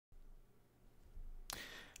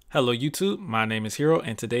Hello YouTube, my name is Hero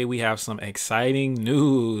and today we have some exciting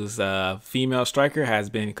news. Female striker has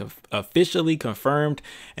been officially confirmed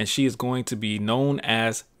and she is going to be known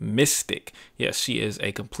as Mystic. Yes, she is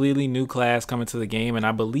a completely new class coming to the game, and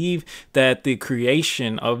I believe that the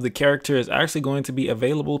creation of the character is actually going to be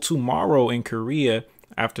available tomorrow in Korea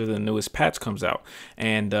after the newest patch comes out.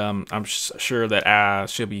 And I'm sure that I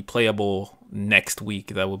should be playable next week.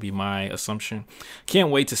 That would be my assumption. Can't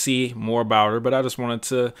wait to see more about her, but I just wanted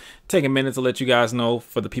to take a minute to let you guys know,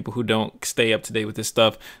 for the people who don't stay up to date with this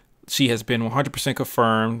stuff, she has been 100%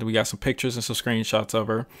 confirmed. We got some pictures and some screenshots of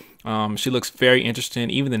her. She looks very interesting.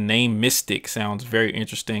 Even the name Mystic sounds very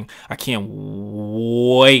interesting. I can't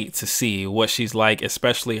wait to see what she's like,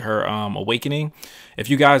 especially her awakening. If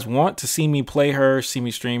you guys want to see me play her, see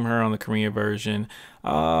me stream her on the Korean version,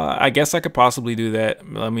 I guess I could possibly do that.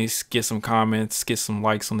 Let me get some comments, get some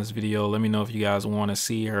likes on this video. Let me know if you guys want to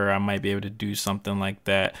see her. I might be able to do something like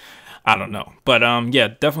that. I don't know. But yeah,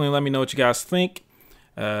 definitely let me know what you guys think.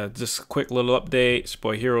 Just a quick little update. It's your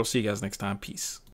boy Hero. See you guys next time. Peace.